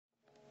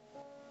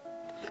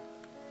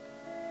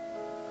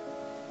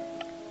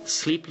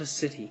Sleepless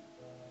City,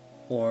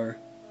 or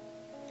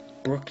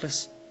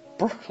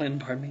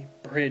Brooklyn,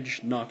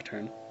 Bridge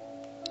Nocturne.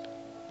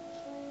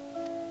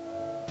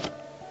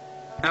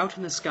 Out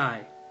in the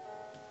sky,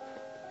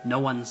 no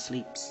one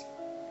sleeps.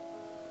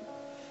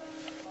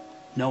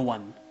 No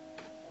one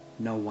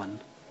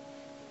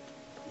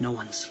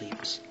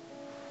sleeps.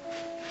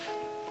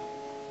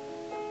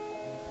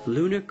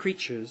 Lunar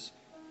creatures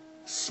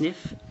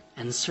sniff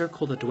and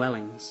circle the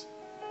dwellings.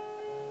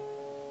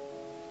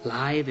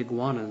 Live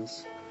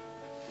iguanas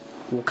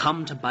will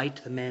come to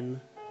bite the men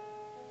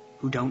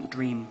who don't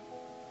dream.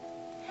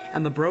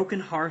 And the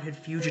broken-hearted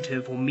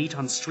fugitive will meet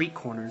on street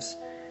corners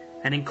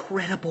an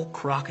incredible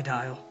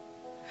crocodile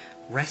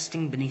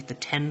resting beneath the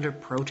tender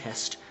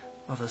protest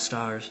of the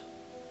stars.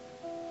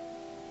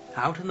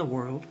 Out in the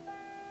world,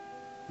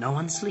 no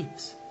one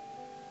sleeps.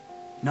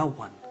 No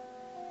one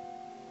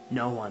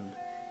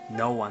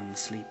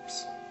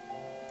sleeps.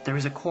 There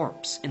is a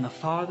corpse in the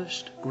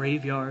farthest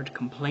graveyard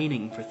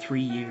complaining for 3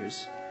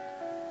 years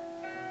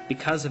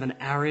because of an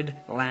arid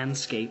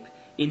landscape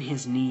in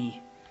his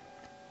knee.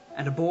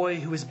 And a boy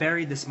who was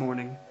buried this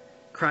morning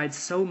cried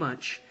so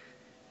much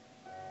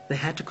they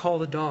had to call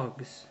the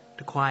dogs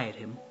to quiet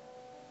him.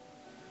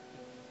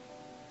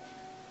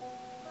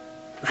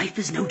 Life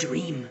is no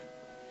dream.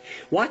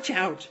 Watch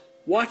out!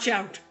 Watch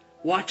out!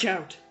 Watch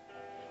out!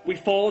 We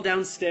fall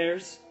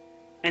downstairs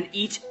and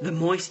eat the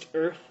moist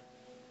earth,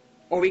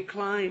 or we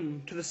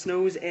climb to the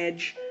snow's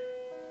edge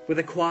with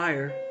a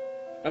choir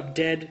of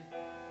dead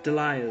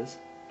Delilahs.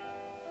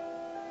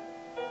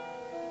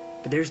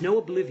 But there's no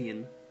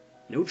oblivion,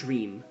 no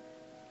dream.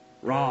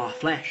 Raw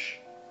flesh,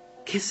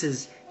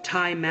 kisses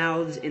tie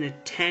mouths in a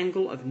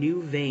tangle of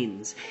new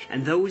veins,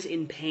 and those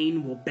in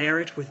pain will bear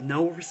it with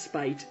no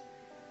respite,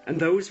 and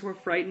those who are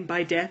frightened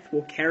by death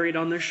will carry it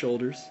on their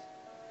shoulders.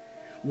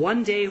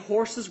 One day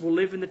horses will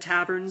live in the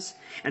taverns,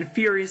 and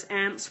furious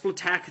ants will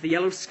attack the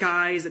yellow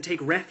skies that take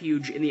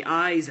refuge in the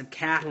eyes of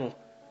cattle.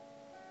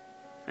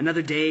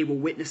 Another day will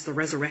witness the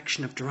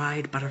resurrection of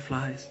dried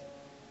butterflies.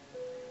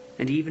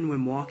 And even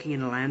when walking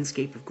in a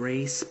landscape of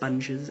grey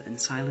sponges and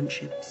silent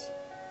ships,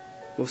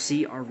 we'll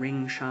see our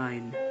ring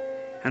shine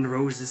and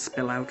roses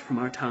spill out from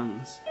our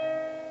tongues.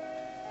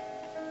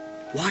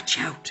 Watch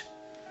out!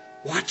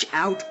 Watch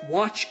out!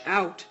 Watch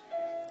out!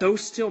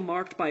 Those still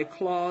marked by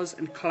claws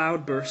and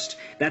cloudburst,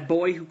 that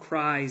boy who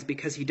cries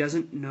because he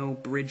doesn't know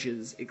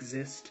bridges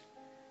exist.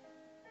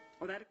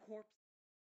 Or that corpse